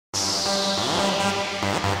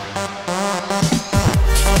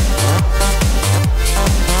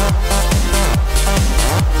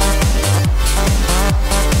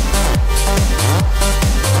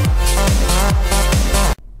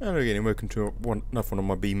again and welcome to another one of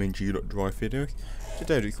my BeamNG.Drive videos.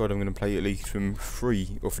 Today I decided I'm going to play at least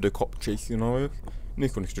 3 of the cop chase scenarios. And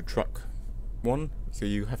this one is the truck one, so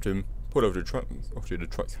you have to pull over the truck. Obviously the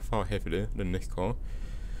truck's far heavier than this car,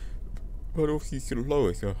 but obviously it's still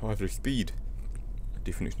lower, so I have the speed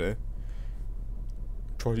difference there.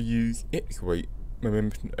 Try to use its weight,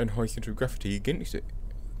 momentum and high center of gravity against it.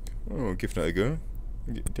 Oh, I'll give that a go.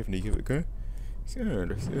 Definitely give it a go. So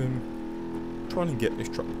let's trying to get this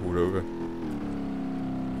truck pulled over.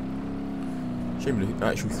 Shame the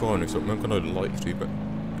actual siren or something. I know the lights too, but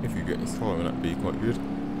if you get a siren, that'd be quite good.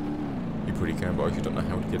 You probably can, but I just don't know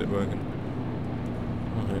how to get it working.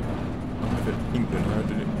 I have an inkling how to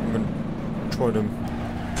do it. I'm going to try them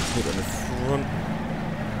put it on the front.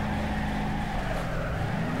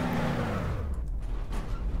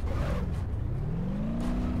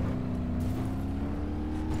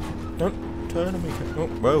 Don't turn and make it. Oh,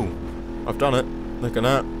 well. I've done it. Look at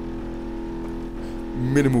that.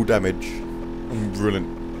 Minimal damage. I'm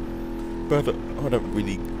brilliant. But I don't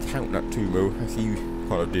really count that too well, as he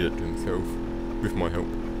kind of did it to himself with my help.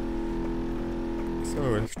 So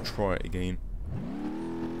let's try it again.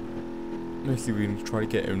 Let's see if we can try to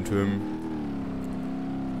get him to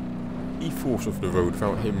he forced off the road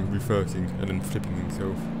without him reversing and then flipping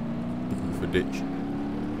himself looking for a ditch.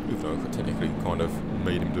 Even though I technically kind of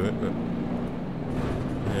made him do it, but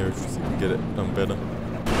yeah, let's just see if we can get it done better. Hit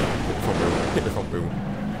the front wheel, hit the front wheel.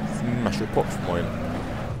 Smash your pots for mine.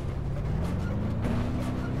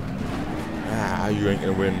 Ah, you ain't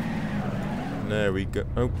gonna win. There we go.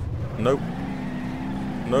 Oh, nope.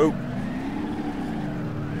 Nope.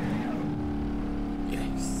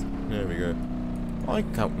 Yes. There we go. I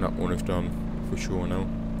count that one as done for sure now.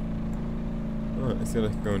 Alright, let's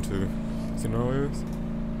go into scenarios.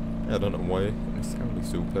 I don't know why the sound is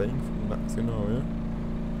still playing from that scenario.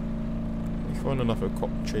 Let's find another cop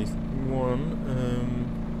chase one.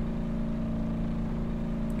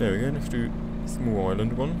 There we go, let's do small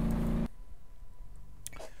island one.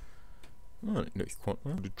 Alright, looks quite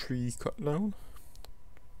well. The trees cut down.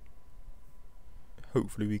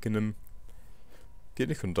 Hopefully we can get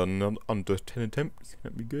this one done in under 10 attempts.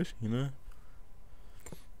 That'd be good, you know.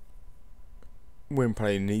 When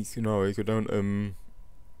playing these scenarios, I don't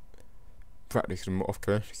practice them off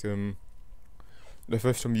camera. The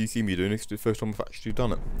first time you see me doing this is the first time I've actually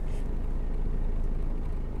done it.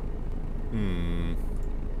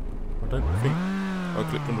 I don't think I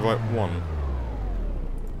clicked on the right one.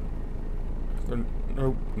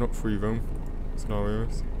 No, not free roam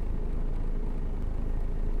scenarios.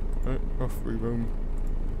 No, not free roam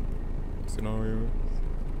scenarios.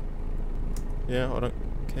 Yeah, I don't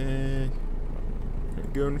care.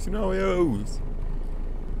 Don't go on scenarios.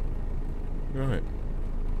 Right.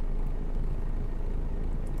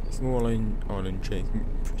 Small island chase.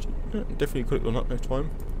 Definitely click on that next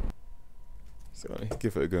time. So let's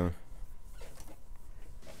give it a go.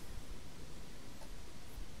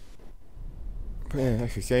 But yeah,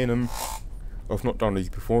 actually saying I've not done these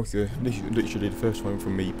before, so this is literally the first time for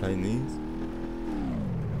me playing these.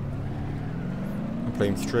 I'm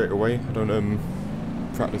playing straight away. I don't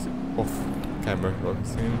practice it off camera like I'm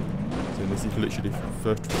saying. So this is literally the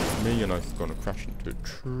first one for me, and I'm just gonna crash into a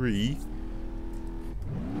tree.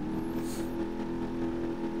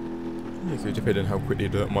 Yeah, so depending on how quickly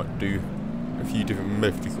that might do a few different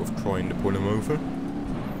methods of trying to pull him over.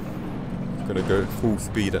 It's gonna go full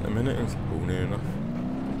speed at the minute. It's all near enough.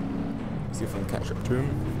 See if I can catch up to him.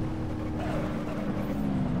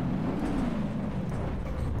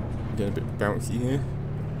 Getting a bit bouncy here.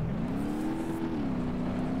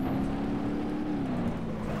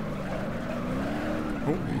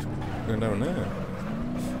 Oh, he's going down there.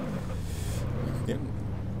 Again.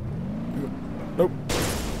 Nope.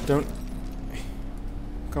 Don't.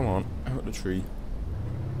 Come on, out of the tree.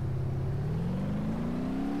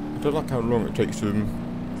 I don't like how long it takes to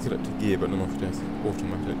select a gear, but then after it's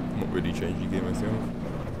automatic. I'm not really changing gear myself.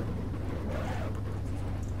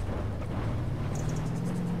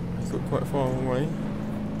 It's got quite far away.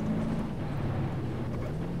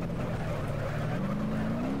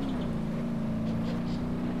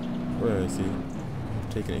 Where is he?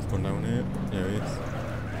 Taking his one down here. There he is.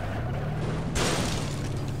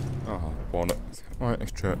 Ah, bollocks. Alright,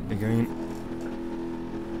 let's try it again.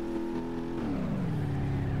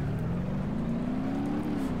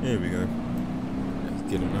 Here we go. Let's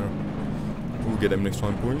get him now. We'll get him next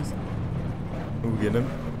time, boys. We'll get him.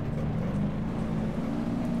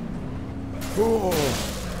 Oh!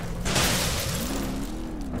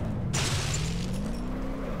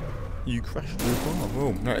 You crashed your car.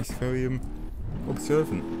 Whoa, that is very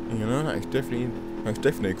observant. You know, that's definitely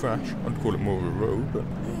a crash. I'd call it more of a roll, but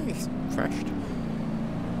yeah, it's crashed.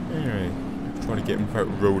 Anyway, trying to get him without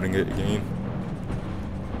rolling it again.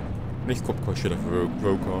 This cop car should have a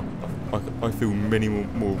roll car. I feel many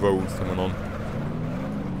more rolls coming on.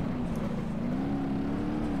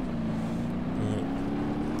 Right.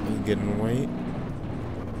 Getting away.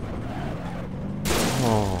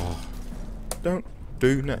 Oh, don't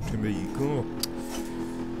do that to me, God.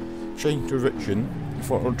 Change direction. I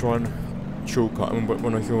thought I'd try and shortcut him, but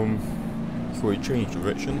when I saw him, he changed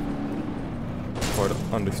direction. Tried to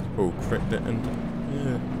correct it, and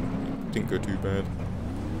yeah, didn't go too bad.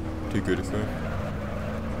 Too good, so.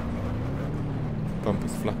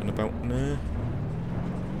 Bumpers flapping about in there.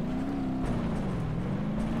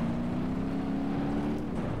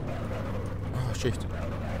 Oh, changed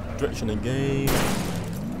direction again.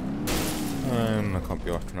 I can't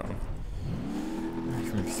be after that one. I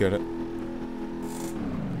can really get it.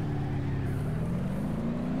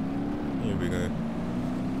 Here we go.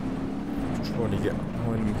 Trying to get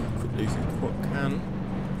behind him as quickly as I can.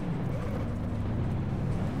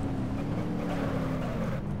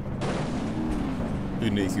 Who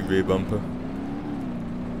needs your rear bumper?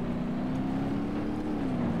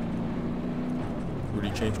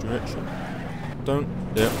 Really change direction? Don't.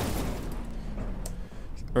 Yep.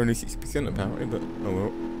 Only 60% apparently, but oh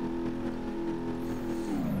well.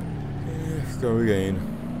 Yeah, let's go again.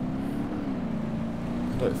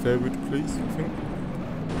 That forward, please, I think.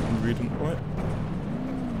 I'm reading it right.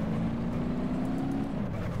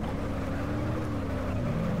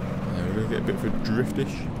 There we go, get a bit of a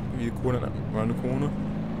driftish. Maybe the corner, around the corner.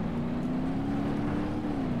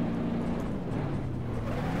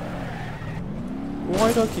 Why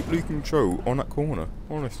do I keep losing control on that corner?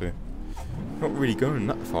 Honestly. Not really going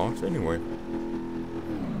that fast anyway. Right,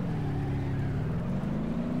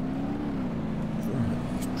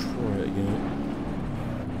 let's try it again.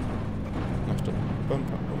 Have to bump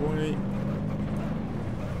out the way.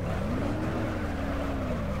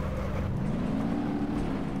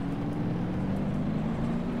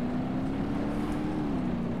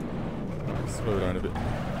 Slow down a bit.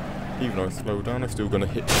 Even though I slow down, I'm still going to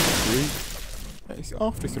hit the tree. It's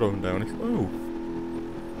after slowing down, it's oh.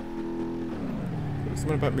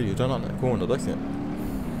 Something about me, you don't like that corner, does it?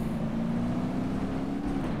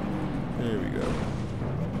 There we go.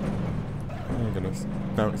 I'm going to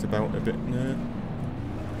bounce about a bit now.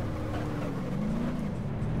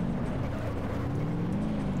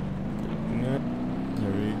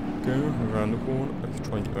 There we go, around the corner. Let's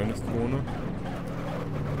try and get around this corner.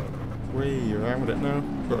 Way around with it now.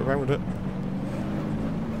 Got around with it.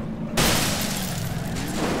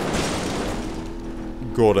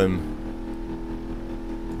 Got him.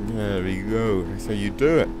 There we go. That's how you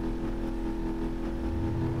do it.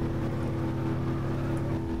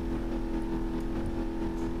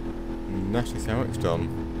 And that is how it's done.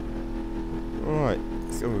 Right.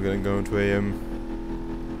 So we're going to go into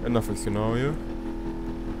another scenario.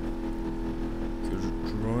 So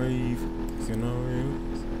drive scenario.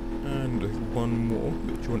 And there's one more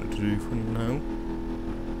which you wanted to do for now.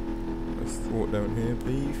 Let's throw it down here,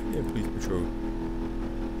 please. Yeah, please patrol.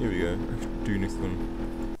 Here we go. Let's do this one.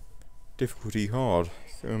 Difficulty hard.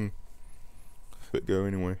 Let it go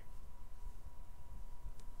anyway.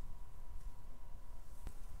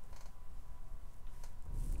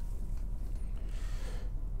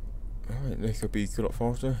 Alright, this will be a lot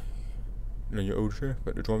faster than your old share,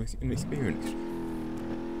 but the driver's inexperienced.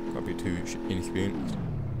 Can't be too inexperienced.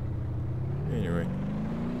 Anyway,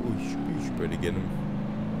 we should better get him.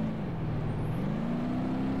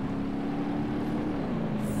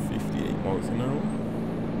 58 miles an hour.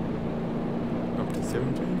 Up to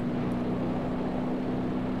 70.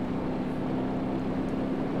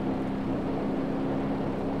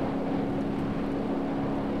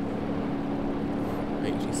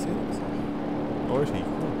 Alrighty,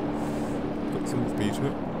 cool. Got some speed to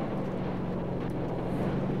it.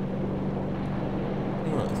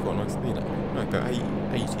 Well, it's got a nice speed up. No, about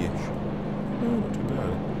 80-ish. No, not too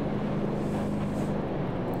bad.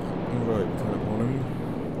 Alright, we kind of on him.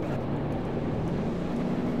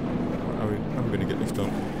 How are we going to get this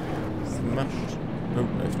done? Smashed? Nope,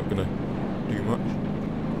 no, it's not going to do much.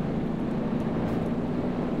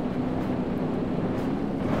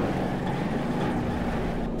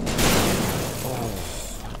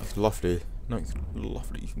 Oh, that's lovely. No, it's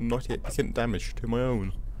lovely. 98% damage to my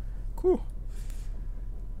own. Cool.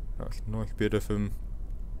 That's a nice bit of hitage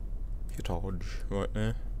right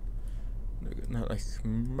there. Look at that, nice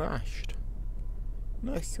smashed.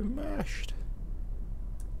 Nice smashed.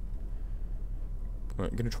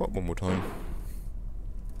 Right, I'm gonna try it one more time.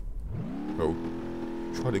 well,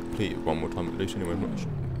 try to complete it one more time at least anyway. I'm not sure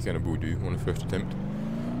it's going to will do on the first attempt.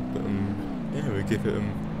 But yeah, we'll give it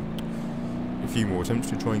a few more attempts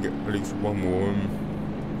to try and get at least one more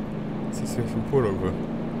successful pullover.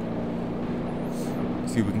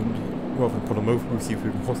 See if we can, rather than pull them over, we'll see if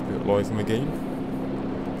we can hospitalise them again.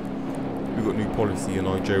 We've got a new policy in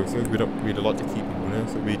our jail, so we don't really like to keep people in there,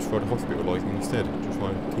 so we try to hospitalise them instead, to try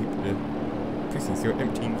and keep the prison cell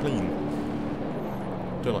empty and clean.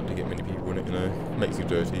 Don't like to get many people in it, you know, makes you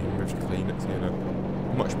dirty, and we have to clean it, so you know,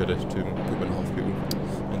 much better to put them in a hospital at the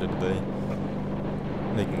end of the day.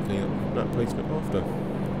 And they can clean up that place after.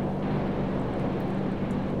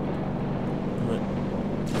 Right.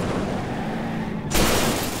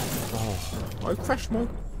 Oh, I crashed my...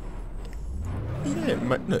 Yeah,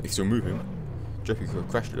 no, it's still moving. Just because I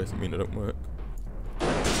crashed it doesn't mean it don't work.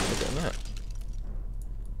 Look at that.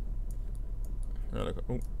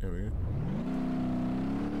 Oh, there we go.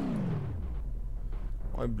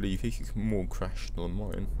 I believe his is more crashed than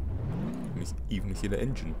mine. And even see the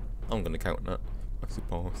engine. I'm going to count that. That's a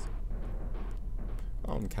pass.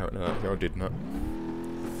 I'm counting that. Yeah, I did that.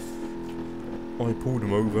 I pulled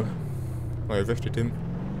him over. I arrested him.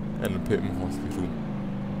 And I put him in hospital.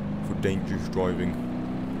 For dangerous driving.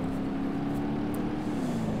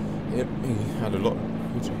 Yep, he had a lot.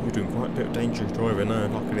 He was doing quite a bit of dangerous driving.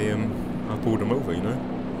 Luckily, I pulled him over. You know,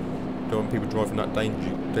 don't want people driving that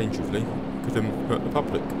dangerously. Could hurt the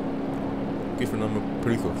public. Given I'm a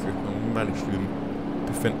police officer, I managed to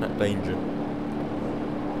prevent that danger.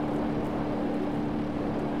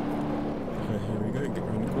 Here we go. Get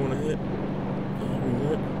around the corner here. Here we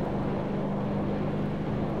go.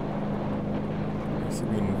 So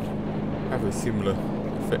we can have a similar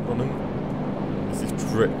effect on him. This is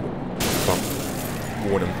direct bump.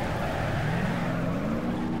 Warn him.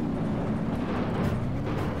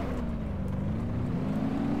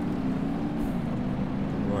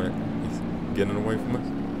 Right, he's getting away from us,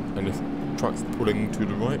 and this truck's pulling to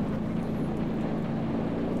the right.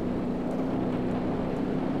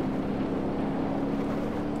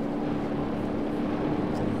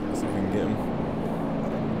 Let's see if we can get him.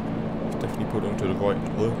 He's definitely put onto the right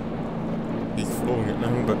though. He's flooring it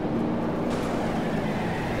now, but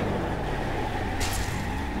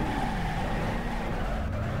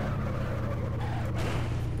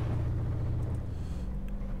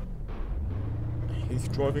he's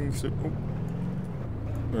driving so... Oh.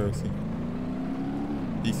 Where is he?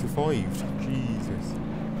 He survived. Jesus.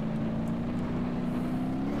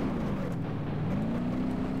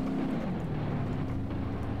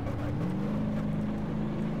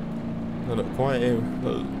 That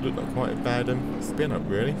looked like quite a bad spin up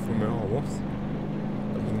really from where I was.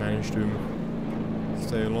 But he managed to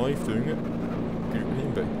stay alive doing it. Good for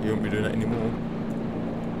him, but he won't be doing that anymore.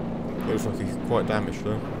 It looks like he's quite damaged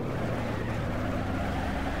though.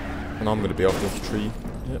 And I'm going to be off this tree.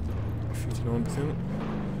 Yep, 59%.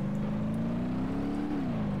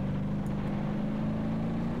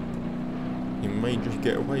 He may just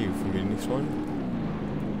get away from me this time.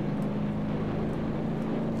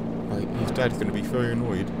 Like, his dad's going to be very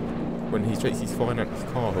annoyed when he takes his finance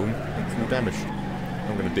car home and it's all damaged.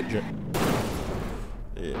 I'm going to ditch it.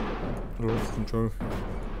 Yeah, lost control.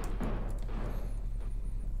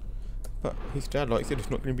 But his dad, like I said, is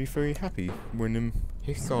not going to be very happy when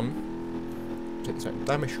his son takes that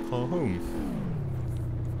damaged car home.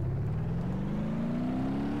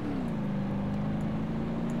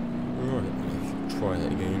 Right, let's try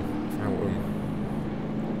that again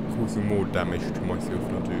without causing more damage to myself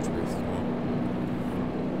than I do to this car.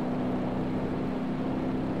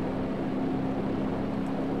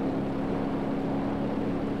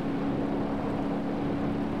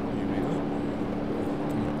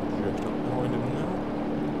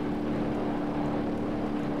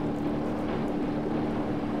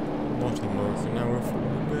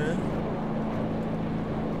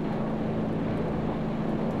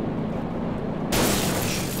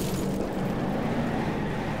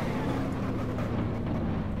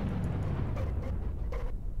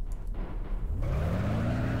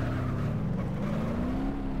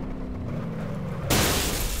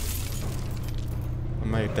 I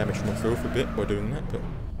may have damaged myself a bit by doing that, but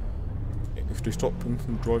it was to stop him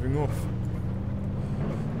from driving off.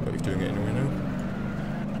 But he's doing it anyway now.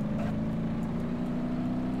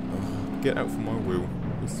 Oh, get out from my wheel.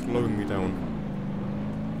 He's slowing me down.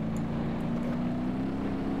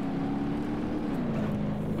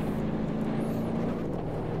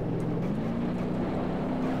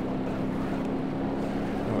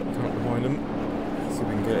 Right, come up behind him. See if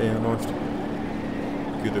we can get a nice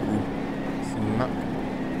good little snap.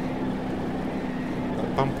 That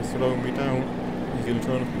bumper's slowing me down. He's going to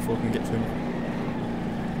turn off before I can get to him.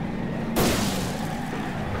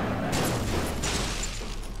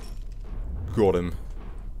 Got him.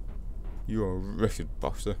 You are a wretched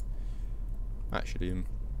buster. Actually,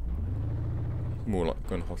 more like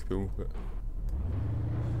going to hospital, but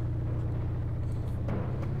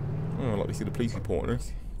I'd like to see the police report on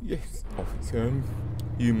this. Yes, officer.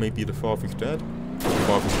 You may be the father's dad.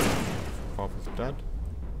 Father's dad.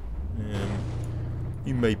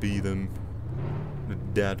 You may be the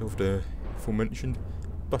dad of the aforementioned,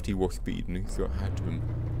 but he was speeding, so I had to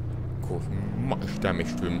cause much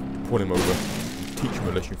damage to him, to pull him over, and teach him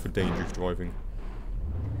a lesson for dangerous driving.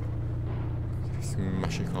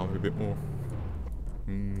 Smash your car a bit more.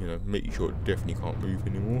 You know, make sure it definitely can't move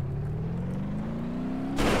anymore.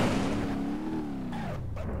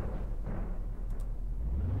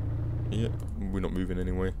 Yeah, we're not moving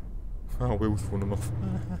anyway. Our wheels falling off.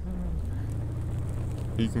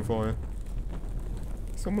 He can fire.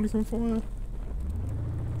 Somebody can fire.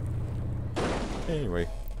 Anyway.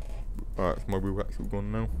 Alright, my wheel axle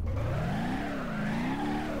gone now.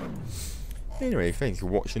 Anyway, thanks for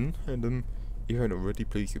watching, and if you haven't already,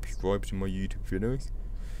 please subscribe to my YouTube videos.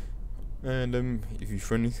 And if your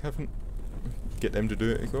friends haven't, get them to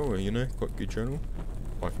do it as well, you know, quite a good channel.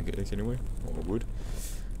 I think it is anyway, or I would.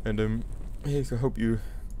 And yeah, so I hope you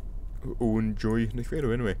all enjoy this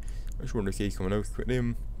video anyway. I just wanted to say something else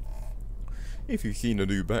quickly. If you've seen the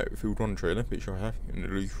new Battlefield 1 trailer, which I have, and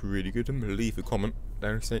it looks really good, leave a comment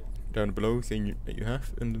down below saying that you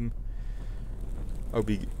have, and I'll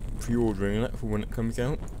be pre-ordering that for when it comes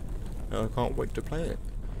out. I can't wait to play it.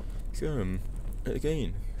 So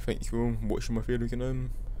again, thanks for watching my videos,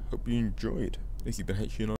 and hope you enjoyed. This has been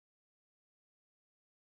HG.